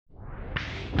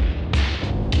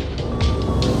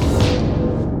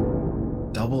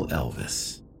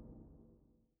this.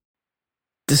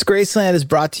 Disgraceland is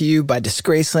brought to you by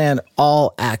Disgraceland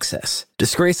All Access.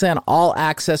 Disgraceland All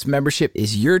Access membership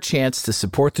is your chance to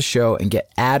support the show and get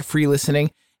ad-free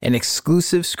listening, an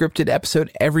exclusive scripted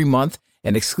episode every month,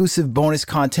 and exclusive bonus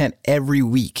content every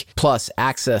week, plus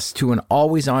access to an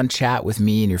always-on chat with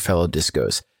me and your fellow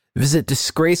discos. Visit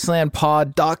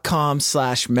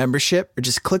disgracelandpod.com/membership or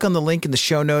just click on the link in the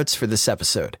show notes for this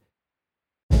episode.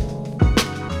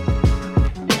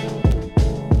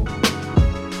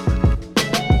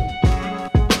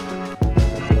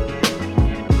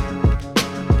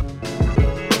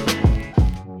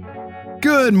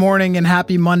 Good morning and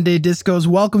happy Monday, Discos.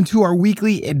 Welcome to our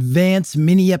weekly advance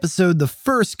mini episode, the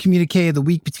first communique of the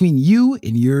week between you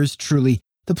and yours truly.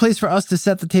 The place for us to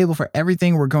set the table for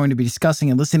everything we're going to be discussing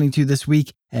and listening to this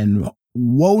week. And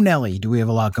whoa, Nelly, do we have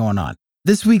a lot going on.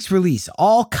 This week's release,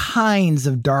 all kinds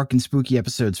of dark and spooky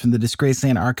episodes from the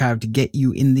Disgraceland archive to get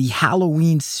you in the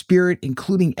Halloween spirit,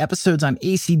 including episodes on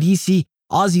AC/DC,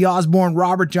 Ozzy Osbourne,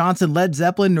 Robert Johnson, Led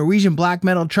Zeppelin, Norwegian black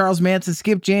metal, Charles Manson,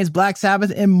 Skip James, Black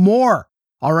Sabbath, and more.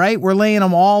 All right, we're laying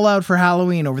them all out for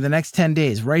Halloween over the next 10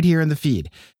 days, right here in the feed.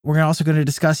 We're also going to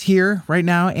discuss here, right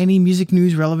now, any music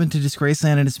news relevant to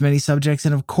Disgraceland and its many subjects.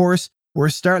 And of course, we're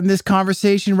starting this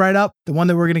conversation right up, the one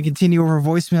that we're going to continue over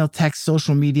voicemail, text,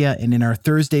 social media, and in our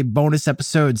Thursday bonus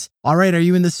episodes. All right, are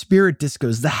you in the spirit,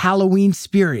 Discos? The Halloween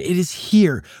spirit, it is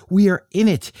here. We are in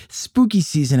it. Spooky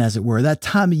season, as it were, that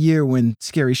time of year when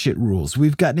scary shit rules.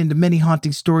 We've gotten into many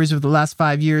haunting stories over the last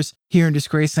 5 years here in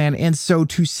Disgraceland, and so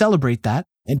to celebrate that,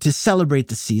 and to celebrate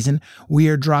the season, we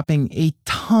are dropping a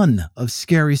ton of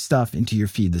scary stuff into your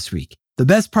feed this week. The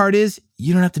best part is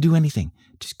you don't have to do anything.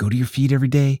 Just go to your feed every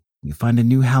day. You find a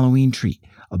new Halloween treat,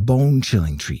 a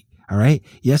bone-chilling treat. All right?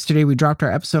 Yesterday, we dropped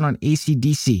our episode on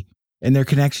AC/DC and their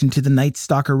connection to the Night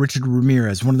Stalker Richard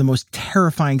Ramirez, one of the most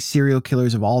terrifying serial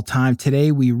killers of all time.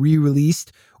 Today, we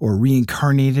re-released or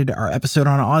reincarnated our episode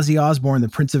on Ozzy Osbourne, the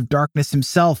Prince of Darkness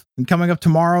himself. And coming up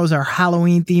tomorrow is our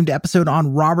Halloween-themed episode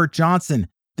on Robert Johnson.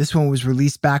 This one was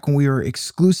released back when we were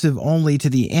exclusive only to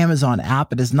the Amazon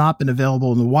app. It has not been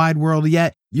available in the wide world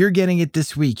yet. You're getting it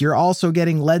this week. You're also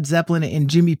getting Led Zeppelin and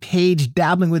Jimmy Page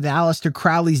dabbling with Aleister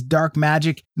Crowley's dark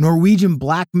magic. Norwegian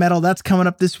black metal, that's coming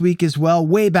up this week as well,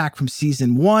 way back from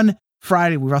season 1.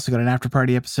 Friday, we've also got an after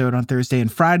party episode on Thursday.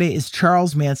 And Friday is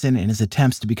Charles Manson and his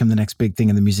attempts to become the next big thing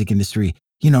in the music industry.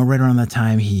 You know, right around that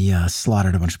time, he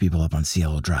slaughtered a bunch of people up on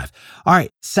Cielo Drive. All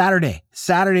right, Saturday.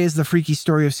 Saturday is the freaky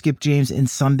story of Skip James, and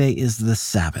Sunday is the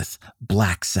Sabbath.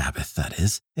 Black Sabbath, that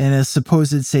is. And a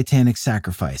supposed satanic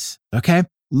sacrifice. Okay?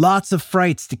 Lots of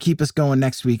frights to keep us going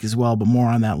next week as well, but more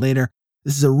on that later.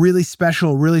 This is a really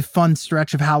special, really fun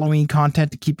stretch of Halloween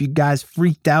content to keep you guys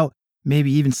freaked out,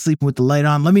 maybe even sleeping with the light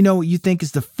on. Let me know what you think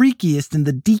is the freakiest and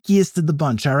the deakiest of the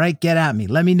bunch, all right? Get at me.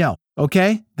 Let me know.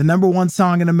 Okay? The number one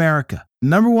song in America.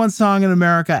 Number one song in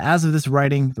America as of this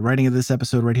writing, the writing of this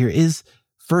episode right here, is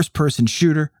First Person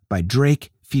Shooter by Drake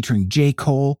featuring J.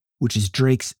 Cole, which is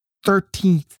Drake's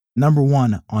 13th number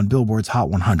one on Billboard's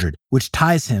Hot 100, which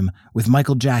ties him with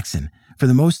Michael Jackson for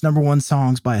the most number one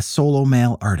songs by a solo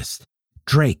male artist.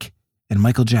 Drake and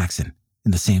Michael Jackson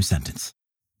in the same sentence.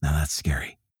 Now that's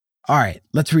scary. All right,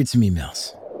 let's read some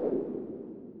emails.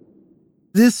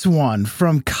 This one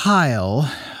from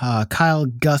Kyle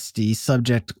Gusty,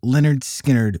 subject Leonard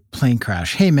Skinner plane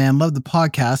crash. Hey man, love the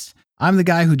podcast. I'm the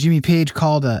guy who Jimmy Page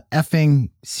called a effing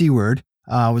C-word.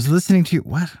 Was listening to your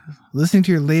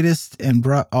latest and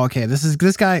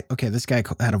this guy had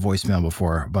a voicemail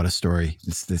before about a story.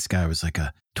 This guy was like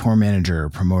a tour manager or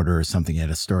promoter or something. He had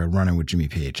a story running with Jimmy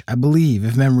Page, I believe,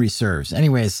 if memory serves.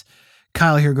 Anyways,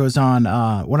 Kyle here goes on,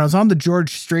 when I was on the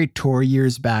George Strait tour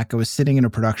years back, I was sitting in a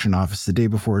production office the day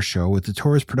before a show with the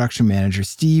tour's production manager,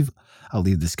 Steve. I'll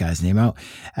leave this guy's name out.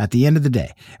 At the end of the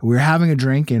day, we were having a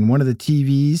drink and one of the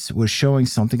TVs was showing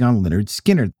something on Leonard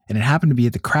Skinner, and it happened to be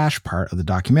at the crash part of the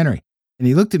documentary. And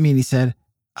he looked at me and he said,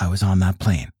 I was on that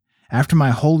plane. After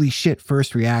my holy shit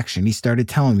first reaction, he started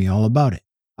telling me all about it.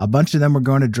 A bunch of them were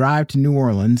going to drive to New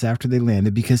Orleans after they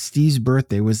landed because Steve's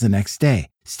birthday was the next day.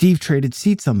 Steve traded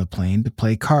seats on the plane to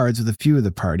play cards with a few of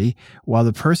the party, while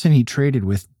the person he traded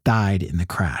with died in the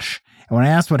crash. And when I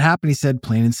asked what happened, he said,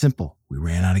 plain and simple, we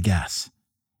ran out of gas.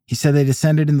 He said they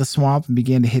descended in the swamp and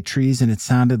began to hit trees, and it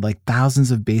sounded like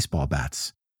thousands of baseball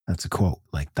bats. That's a quote,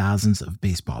 like thousands of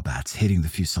baseball bats hitting the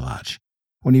fuselage.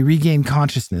 When he regained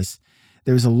consciousness,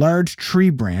 there was a large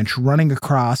tree branch running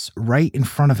across right in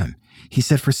front of him. He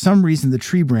said for some reason the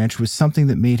tree branch was something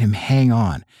that made him hang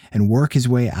on and work his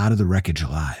way out of the wreckage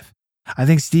alive. I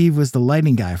think Steve was the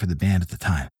lighting guy for the band at the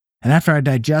time. And after I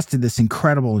digested this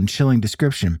incredible and chilling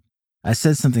description, I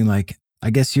said something like, I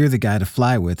guess you're the guy to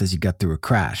fly with as you got through a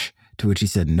crash. To which he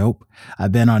said, nope,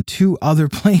 I've been on 2 other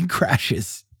plane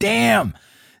crashes. Damn.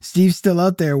 Steve's still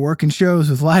out there working shows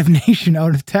with Live Nation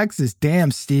out of Texas.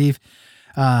 Damn, Steve.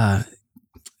 Kyle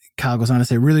goes on to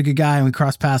say, really good guy, and we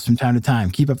cross paths from time to time.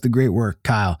 Keep up the great work,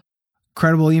 Kyle.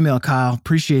 Incredible email, Kyle.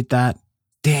 Appreciate that.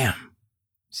 Damn.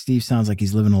 Steve sounds like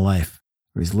he's living a life,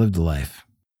 or he's lived a life.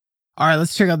 All right,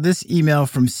 let's check out this email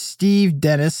from Steve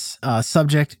Dennis.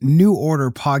 Subject, New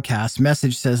Order podcast.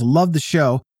 Message says, love the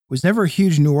show. Was never a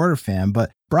huge New Order fan,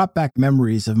 but brought back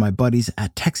memories of my buddies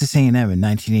at Texas A&M in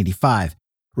 1985.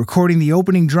 Recording the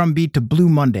opening drum beat to Blue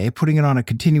Monday, putting it on a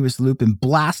continuous loop and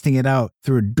blasting it out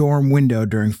through a dorm window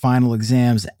during final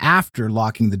exams after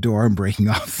locking the door and breaking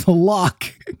off the lock.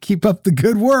 Keep up the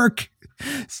good work.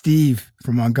 Steve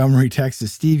from Montgomery,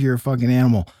 Texas. Steve, you're a fucking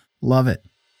animal. Love it.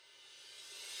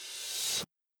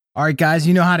 All right, guys,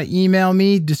 you know how to email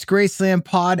me,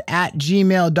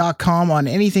 disgracelandpod@gmail.com on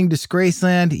anything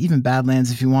Disgraceland, even Badlands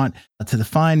if you want. To the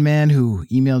fine man who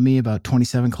emailed me about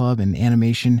 27 Club and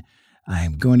animation,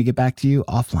 I'm going to get back to you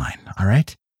offline, all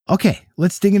right? Okay,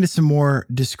 let's dig into some more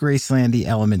Disgracelandy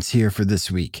elements here for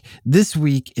this week. This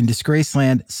week in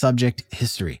Disgraceland subject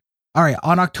history. All right,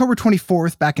 on October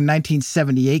 24th, back in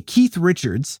 1978, Keith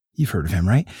Richards, you've heard of him,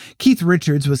 right? Keith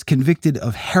Richards was convicted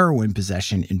of heroin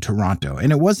possession in Toronto.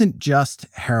 And it wasn't just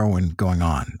heroin going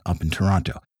on up in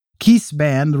Toronto. Keith's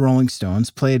band, the Rolling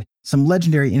Stones, played some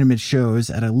legendary intimate shows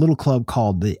at a little club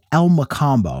called the El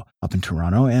Macombo up in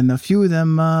Toronto. And a few of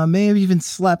them may have even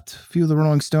slept, a few of the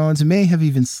Rolling Stones may have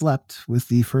even slept with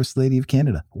the First Lady of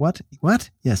Canada. What?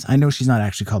 Yes, I know she's not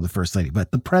actually called the First Lady,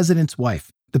 but the President's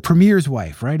wife. The Premier's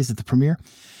wife, right? Is it the Premier?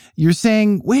 You're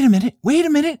saying, wait a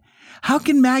minute. How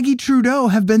can Maggie Trudeau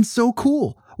have been so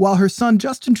cool while her son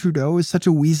Justin Trudeau is such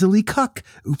a weaselly cuck?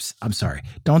 Oops, I'm sorry.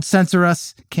 Don't censor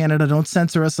us, Canada. Don't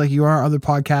censor us like you are other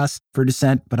podcasts for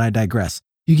dissent, but I digress.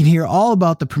 You can hear all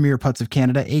about the Premier Putz of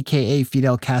Canada, a.k.a.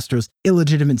 Fidel Castro's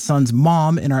illegitimate son's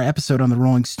mom, in our episode on the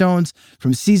Rolling Stones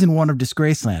from season 1 of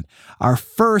Disgraceland. Our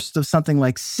first of something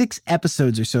like 6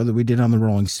 episodes or so that we did on the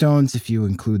Rolling Stones, if you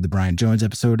include the Brian Jones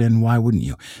episode, and why wouldn't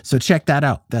you? So check that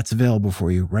out. That's available for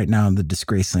you right now on the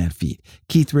Disgraceland feed.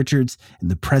 Keith Richards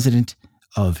and the President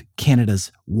of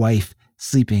Canada's wife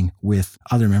sleeping with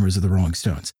other members of the Rolling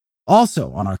Stones.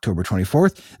 Also on October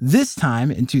 24th, this time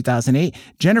in 2008,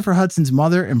 Jennifer Hudson's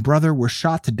mother and brother were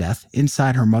shot to death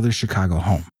inside her mother's Chicago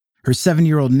home. Her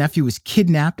 7-year-old nephew was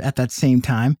kidnapped at that same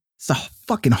time. It's a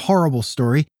fucking horrible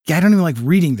story. I don't even like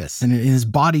reading this. And his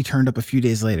body turned up a few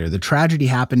days later. The tragedy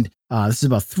happened, this is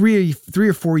about three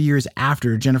or 4 years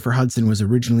after Jennifer Hudson was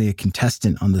originally a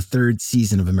contestant on the 3rd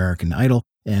season of American Idol,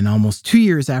 and almost 2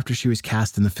 years after she was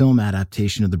cast in the film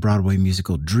adaptation of the Broadway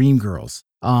musical Dreamgirls.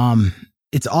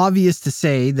 It's obvious to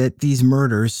say that these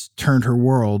murders turned her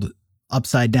world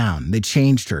upside down. They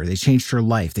changed her. They changed her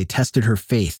life. They tested her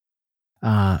faith.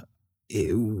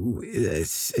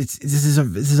 This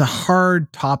is a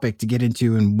hard topic to get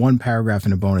into in one paragraph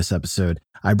in a bonus episode.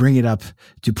 I bring it up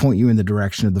to point you in the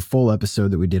direction of the full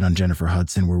episode that we did on Jennifer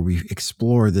Hudson, where we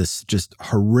explore this just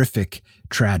horrific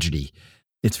tragedy.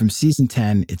 It's from season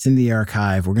 10. It's in the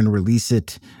archive. We're going to release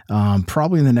it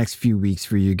probably in the next few weeks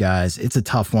for you guys. It's a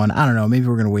tough one. I don't know. Maybe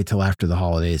we're going to wait till after the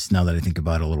holidays now that I think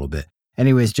about it a little bit.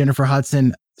 Anyways, Jennifer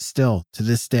Hudson, still to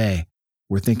this day,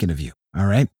 we're thinking of you. All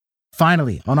right.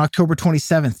 Finally, on October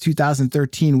 27th,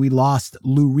 2013, we lost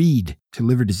Lou Reed to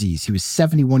liver disease. He was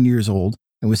 71 years old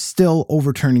and was still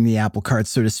overturning the apple cart,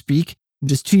 so to speak.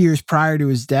 Just 2 years prior to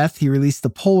his death, he released the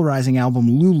polarizing album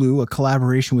Lulu, a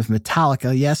collaboration with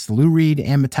Metallica. Yes, Lou Reed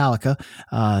and Metallica.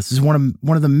 This is one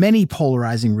of the many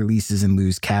polarizing releases in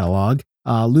Lou's catalog.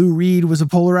 Lou Reed was a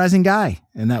polarizing guy,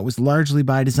 and that was largely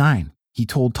by design. He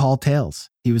told tall tales.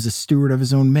 He was a steward of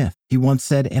his own myth. He once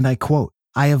said, and I quote,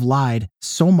 "I have lied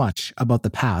so much about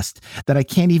the past that I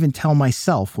can't even tell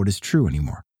myself what is true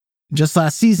anymore." Just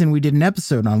last season, we did an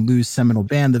episode on Lou's seminal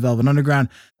band, the Velvet Underground.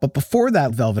 But before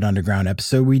that Velvet Underground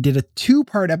episode, we did a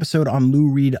 2-part episode on Lou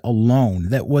Reed alone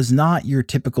that was not your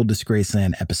typical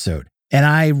Disgraceland episode. And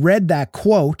I read that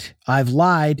quote, "I've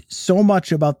lied so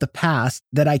much about the past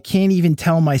that I can't even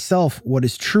tell myself what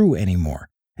is true anymore."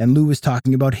 And Lou was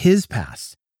talking about his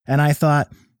past. And I thought,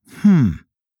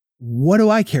 what do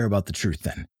I care about the truth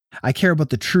then? I care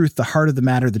about the truth, the heart of the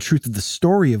matter, the truth of the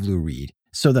story of Lou Reed,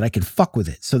 so that I can fuck with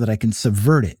it, so that I can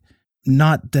subvert it.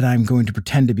 Not that I'm going to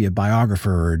pretend to be a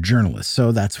biographer or a journalist.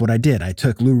 So that's what I did. I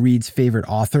took Lou Reed's favorite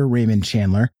author, Raymond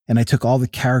Chandler, and I took all the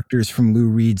characters from Lou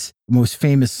Reed's most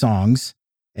famous songs,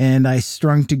 and I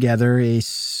strung together a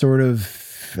sort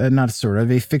of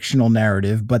a fictional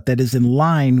narrative, but that is in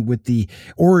line with the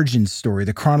origin story,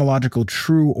 the chronological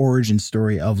true origin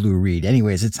story of Lou Reed.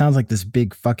 Anyways, it sounds like this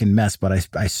big fucking mess, but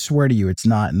I swear to you it's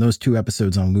not. And those 2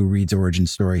 episodes on Lou Reed's origin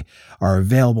story are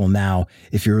available now.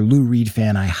 If you're a Lou Reed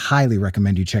fan, I highly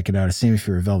recommend you check it out. Same if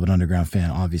you're a Velvet Underground fan,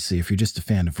 obviously. If you're just a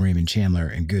fan of Raymond Chandler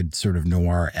and good sort of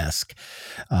noir-esque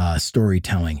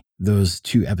storytelling, those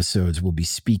 2 episodes will be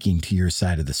speaking to your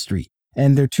side of the street.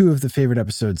 And they're 2 of the favorite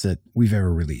episodes that we've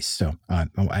ever released. So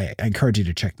I encourage you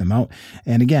to check them out.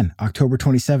 And again, October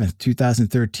 27th,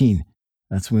 2013,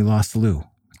 that's when we lost Lou.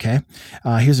 Okay?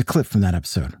 Here's a clip from that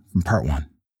episode, from part 1.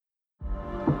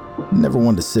 Never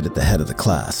wanted to sit at the head of the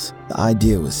class. The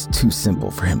idea was too simple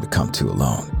for him to come to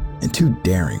alone, and too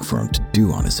daring for him to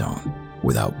do on his own,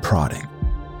 without prodding.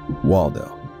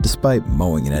 Waldo, despite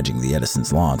mowing and edging the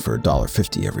Edison's lawn for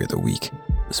 $1.50 every other week,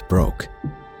 was broke.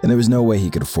 And there was no way he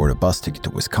could afford a bus ticket to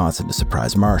Wisconsin to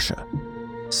surprise Marcia.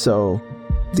 So,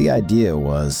 the idea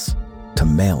was to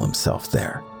mail himself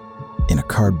there, in a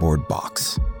cardboard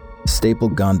box,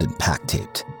 staple-gunned and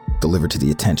pack-taped, delivered to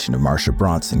the attention of Marcia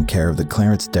Bronson, care of the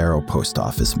Clarence Darrow Post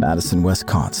Office, Madison,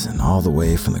 Wisconsin, all the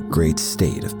way from the great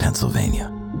state of Pennsylvania.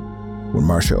 When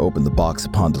Marcia opened the box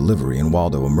upon delivery and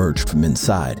Waldo emerged from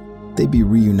inside, they'd be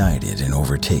reunited and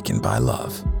overtaken by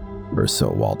love, or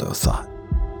so Waldo thought.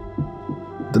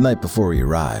 The night before he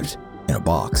arrived, in a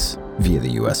box, via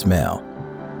the U.S. mail,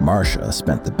 Marcia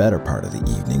spent the better part of the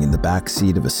evening in the back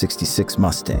seat of a '66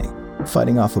 Mustang,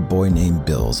 fighting off a boy named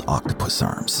Bill's octopus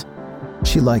arms.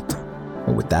 She liked him,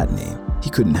 and with that name, he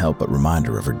couldn't help but remind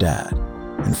her of her dad.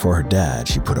 And for her dad,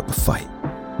 she put up a fight,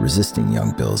 resisting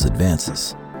young Bill's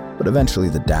advances. But eventually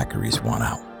the daiquiris won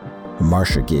out, and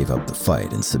Marcia gave up the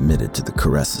fight and submitted to the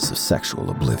caresses of sexual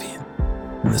oblivion.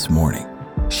 And this morning,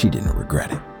 she didn't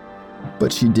regret it.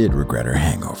 But she did regret her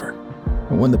hangover.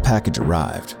 And when the package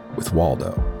arrived, with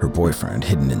Waldo, her boyfriend,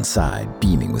 hidden inside,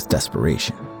 beaming with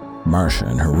desperation, Marcia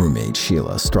and her roommate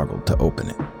Sheila struggled to open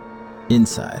it.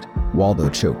 Inside, Waldo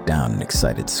choked down an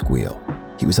excited squeal.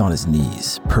 He was on his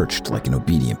knees, perched like an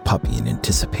obedient puppy in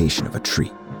anticipation of a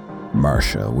treat.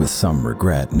 Marcia, with some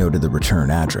regret, noted the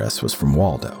return address was from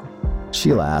Waldo.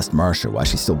 Sheila asked Marcia why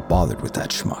she still bothered with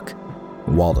that schmuck.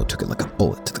 Waldo took it like a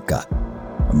bullet to the gut.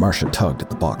 Marcia tugged at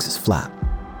the box's flap,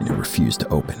 and it refused to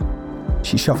open.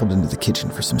 She shuffled into the kitchen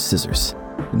for some scissors,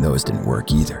 and those didn't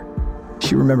work either.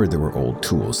 She remembered there were old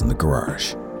tools in the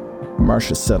garage.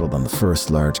 Marcia settled on the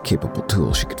first large capable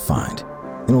tool she could find,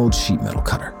 an old sheet metal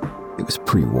cutter. It was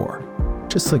pre-war.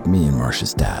 Just like me and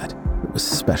Marcia's dad, it was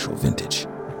special vintage.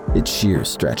 Its shears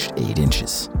stretched 8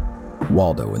 inches.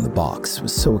 Waldo in the box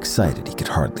was so excited he could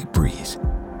hardly breathe.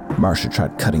 Marcia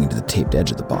tried cutting into the taped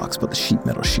edge of the box, but the sheet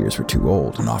metal shears were too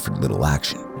old and offered little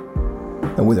action.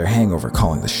 And with her hangover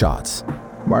calling the shots,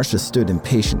 Marcia stood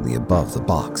impatiently above the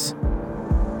box.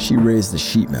 She raised the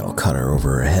sheet metal cutter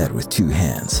over her head with 2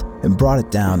 hands and brought it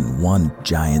down in one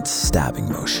giant stabbing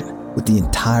motion with the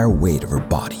entire weight of her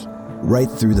body,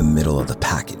 right through the middle of the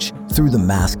package, through the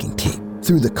masking tape,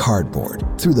 through the cardboard,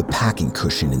 through the packing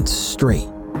cushion, and straight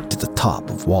to the top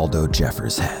of Waldo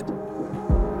Jeffers' head.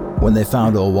 When they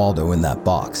found old Waldo in that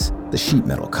box, the sheet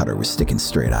metal cutter was sticking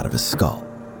straight out of his skull.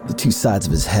 The 2 sides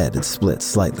of his head had split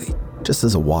slightly, just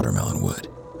as a watermelon would.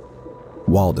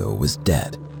 Waldo was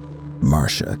dead.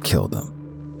 Marcia killed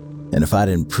him. And if I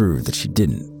didn't prove that she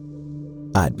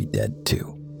didn't, I'd be dead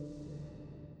too.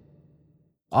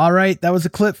 All right, that was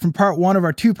a clip from part 1 of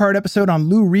our 2-part episode on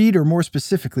Lou Reed, or more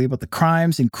specifically about the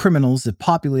crimes and criminals that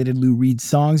populated Lou Reed's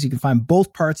songs. You can find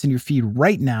both parts in your feed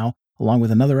right now, along with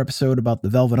another episode about the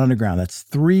Velvet Underground. That's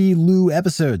 3 Lou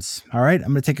episodes. All right,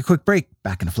 I'm going to take a quick break.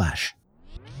 Back in a flash.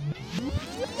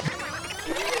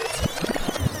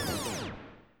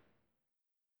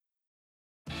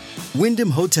 Wyndham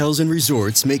Hotels and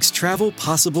Resorts makes travel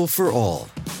possible for all.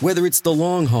 Whether it's the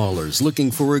long haulers looking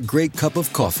for a great cup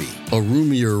of coffee, a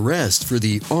roomier rest for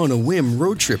the on-a-whim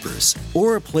road trippers,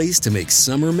 or a place to make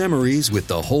summer memories with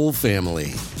the whole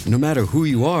family. No matter who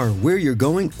you are, where you're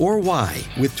going, or why,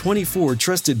 with 24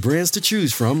 trusted brands to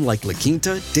choose from like La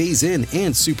Quinta, Days Inn,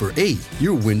 and Super 8,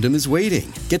 your Wyndham is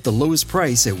waiting. Get the lowest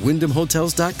price at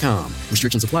WyndhamHotels.com.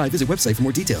 Restrictions apply. Visit website for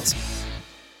more details.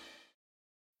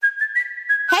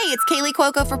 Hey, it's Kaylee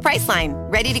Cuoco for Priceline.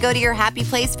 Ready to go to your happy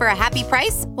place for a happy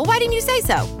price? Well, why didn't you say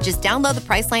so? Just download the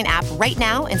Priceline app right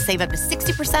now and save up to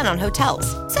 60% on hotels.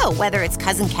 So whether it's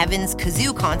Cousin Kevin's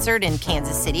Kazoo Concert in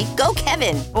Kansas City, go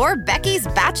Kevin, or Becky's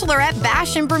Bachelorette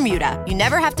Bash in Bermuda, you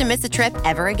never have to miss a trip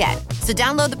ever again. So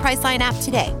download the Priceline app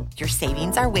today. Your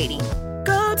savings are waiting.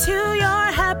 Go to your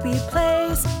happy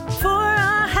place for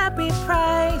a happy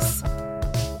price.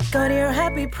 Go to your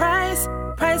happy price,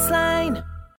 Priceline.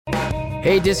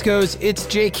 Hey Discos, it's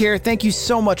Jake here. Thank you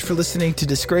so much for listening to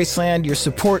Disgraceland. Your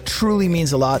support truly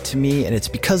means a lot to me, and it's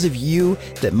because of you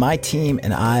that my team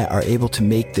and I are able to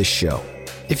make this show.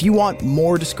 If you want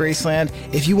more Disgraceland,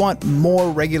 if you want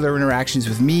more regular interactions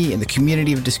with me and the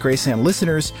community of Disgraceland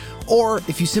listeners, or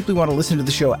if you simply want to listen to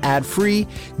the show ad-free,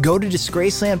 go to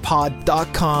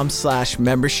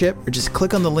disgracelandpod.com/membership or just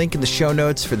click on the link in the show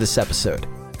notes for this episode.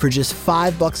 For just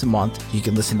 $5 a month, you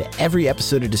can listen to every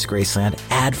episode of Disgraceland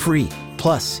ad-free.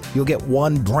 Plus, you'll get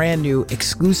one brand new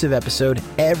exclusive episode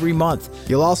every month.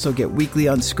 You'll also get weekly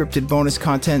unscripted bonus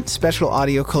content, special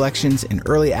audio collections, and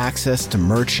early access to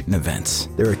merch and events.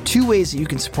 There are two ways that you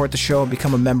can support the show and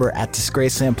become a member at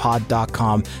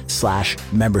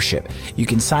disgracelandpod.com/membership. You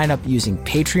can sign up using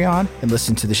Patreon and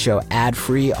listen to the show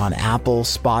ad-free on Apple,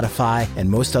 Spotify,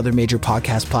 and most other major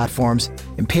podcast platforms.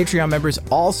 And Patreon members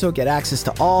also get access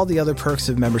to all the other perks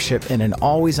of membership and an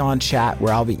always-on chat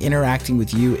where I'll be interacting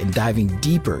with you and diving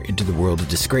deeper into the world of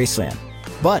Disgraceland.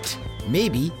 But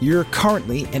maybe you're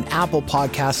currently an Apple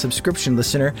Podcast subscription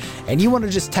listener and you want to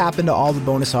just tap into all the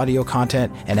bonus audio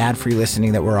content and ad-free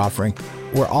listening that we're offering.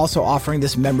 We're also offering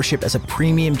this membership as a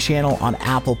premium channel on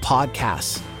Apple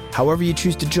Podcasts. However you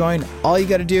choose to join, all you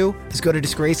got to do is go to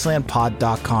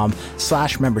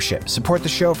disgracelandpod.com/membership. Support the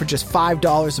show for just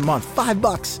 $5 a month,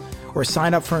 $5, or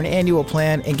sign up for an annual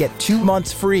plan and get 2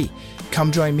 months free.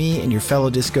 Come join me and your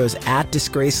fellow discos at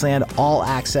Disgraceland All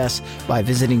Access by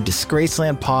visiting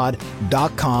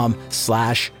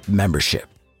disgracelandpod.com/membership.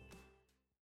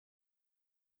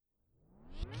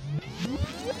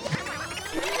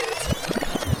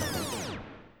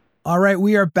 All right,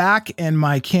 we are back and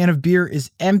my can of beer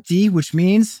is empty, which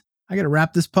means I got to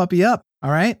wrap this puppy up.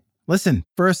 All right, listen,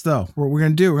 first though, what we're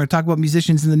going to talk about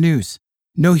musicians in the news.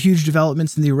 No huge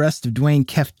developments in the arrest of Dwayne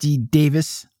Kefty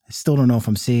Davis. I still don't know if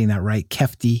I'm saying that right.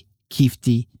 Kefty, Keef.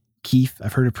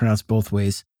 I've heard it pronounced both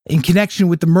ways. In connection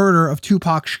with the murder of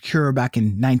Tupac Shakur back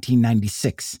in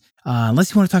 1996.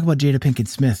 Unless you want to talk about Jada Pinkett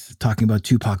Smith talking about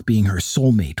Tupac being her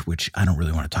soulmate, which I don't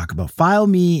really want to talk about. File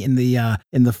me in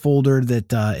the folder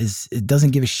that it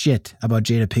doesn't give a shit about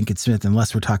Jada Pinkett Smith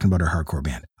unless we're talking about her hardcore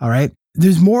band. All right.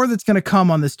 There's more that's going to come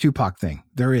on this Tupac thing.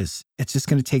 There is. It's just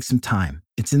going to take some time.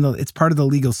 It's part of the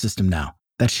legal system now.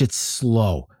 That shit's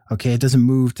slow. Okay, it doesn't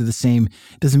move to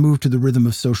the rhythm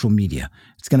of social media.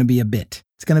 It's going to be a bit.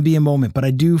 It's going to be a moment, but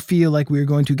I do feel like we're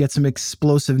going to get some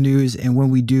explosive news, and when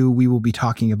we do, we will be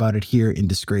talking about it here in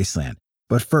Disgraceland.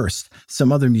 But first,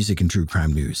 some other music and true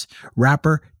crime news.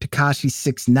 Rapper Tekashi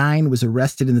 6ix9ine was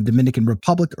arrested in the Dominican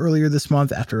Republic earlier this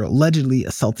month after allegedly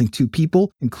assaulting 2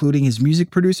 people, including his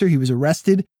music producer. He was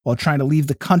arrested while trying to leave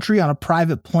the country on a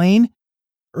private plane.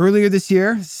 Earlier this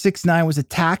year, 6ix9ine was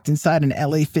attacked inside an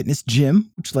LA fitness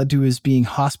gym, which led to his being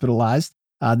hospitalized.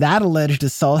 That alleged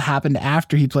assault happened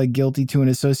after he pled guilty to an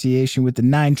association with the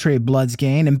 9 Trey Bloods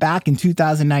gang. And back in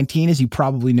 2019, as you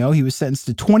probably know, he was sentenced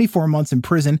to 24 months in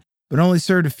prison, but only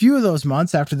served a few of those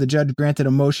months after the judge granted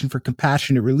a motion for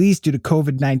compassionate release due to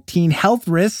COVID-19 health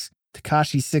risks.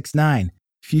 Tekashi 6ix9ine.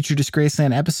 Future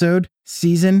Disgraceland episode,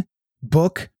 season,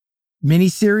 book,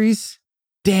 miniseries.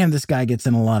 Damn, this guy gets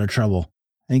in a lot of trouble.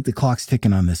 I think the clock's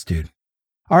ticking on this dude.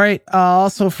 All right.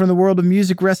 Also from the world of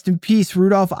music, rest in peace,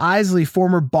 Rudolph Isley,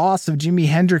 former boss of Jimi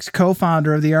Hendrix,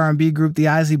 co-founder of the R&B group, the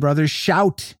Isley Brothers.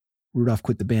 Shout! Rudolph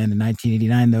quit the band in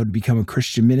 1989, though, to become a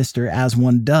Christian minister, as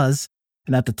one does.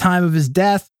 And at the time of his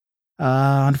death,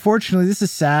 unfortunately, this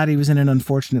is sad. He was in an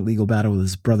unfortunate legal battle with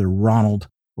his brother Ronald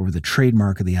over the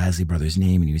trademark of the Isley Brothers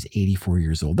name, and he was 84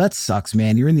 years old. That sucks,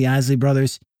 man. You're in the Isley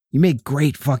Brothers. You make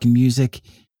great fucking music.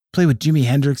 Play with Jimi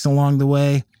Hendrix along the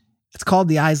way. It's called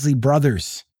the Isley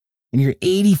Brothers. And you're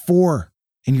 84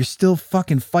 and you're still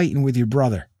fucking fighting with your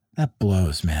brother. That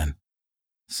blows, man.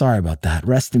 Sorry about that.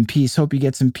 Rest in peace. Hope you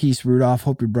get some peace, Rudolph.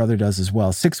 Hope your brother does as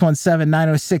well.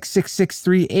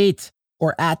 617-906-6638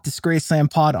 or at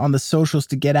Disgraceland Pod on the socials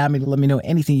to get at me to let me know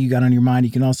anything you got on your mind.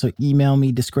 You can also email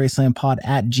me,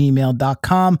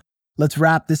 disgracelandpod@gmail.com. Let's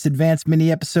wrap this advanced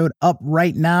mini episode up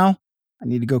right now. I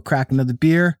need to go crack another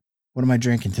beer. What am I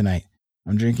drinking tonight?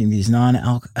 I'm drinking these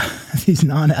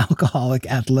non-alcoholic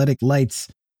athletic lights.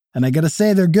 And I got to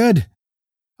say, they're good.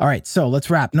 All right, so let's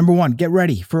wrap. Number 1, get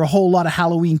ready for a whole lot of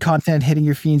Halloween content hitting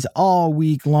your fiends all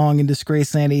week long in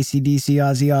Disgraceland. AC/DC,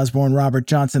 Ozzy Osbourne, Robert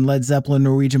Johnson, Led Zeppelin,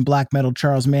 Norwegian black metal,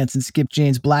 Charles Manson, Skip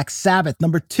James, Black Sabbath.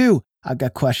 Number 2, I've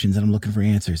got questions and I'm looking for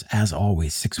answers. As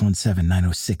always,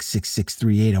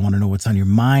 617-906-6638. I want to know what's on your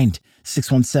mind.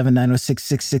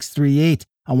 617-906-6638.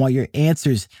 I want your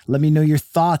answers. Let me know your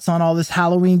thoughts on all this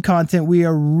Halloween content we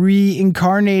are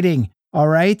reincarnating. All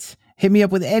right? Hit me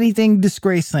up with anything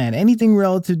Disgraceland, anything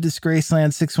relative to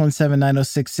Disgraceland,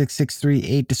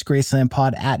 617-906-6638,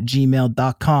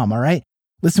 disgracelandpod@gmail.com, all right?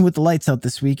 Listen with the lights out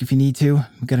this week if you need to.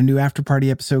 We've got a new after party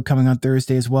episode coming on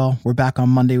Thursday as well. We're back on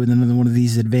Monday with another one of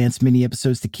these advanced mini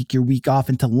episodes to kick your week off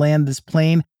and to land this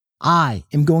plane. I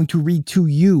am going to read to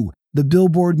you the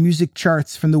Billboard music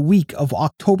charts from the week of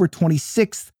October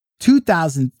 26th,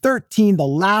 2013, the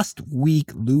last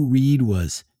week Lou Reed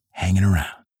was hanging around.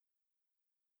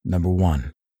 Number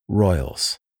 1,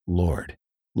 Royals, Lord.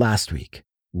 Last week,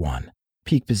 1.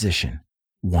 Peak position,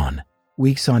 1.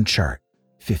 Weeks on chart,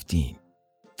 15.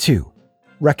 2.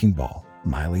 Wrecking Ball,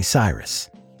 Miley Cyrus.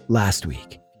 Last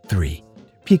week, 3.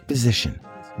 Peak position,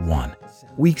 1.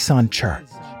 Weeks on chart,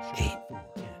 8.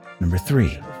 Number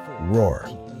 3, Roar,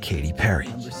 Katy Perry.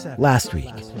 Last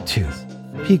week, 2.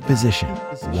 Peak position,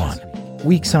 1.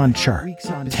 Weeks on chart,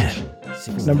 10.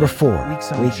 Number 4,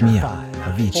 Wake Me Up,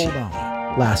 Avicii.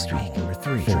 Last week, 4.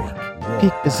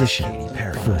 Peak position,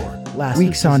 4.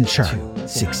 Weeks on chart,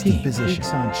 16.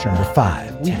 Number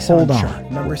 5, Hold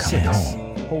On, We're Coming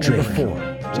Home. Number 4,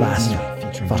 Last week,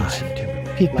 5.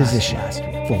 Peak position,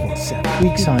 4.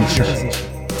 Weeks on chart,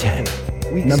 10.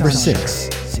 Number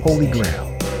 6, Holy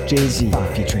Grail, Jay-Z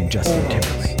featuring Justin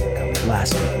Timberlake.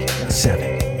 Last week,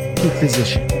 7. Peak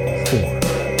position, 4.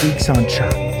 Weeks on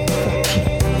chart,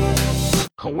 14.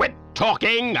 Quit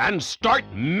talking and start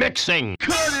mixing.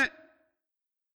 Cut it!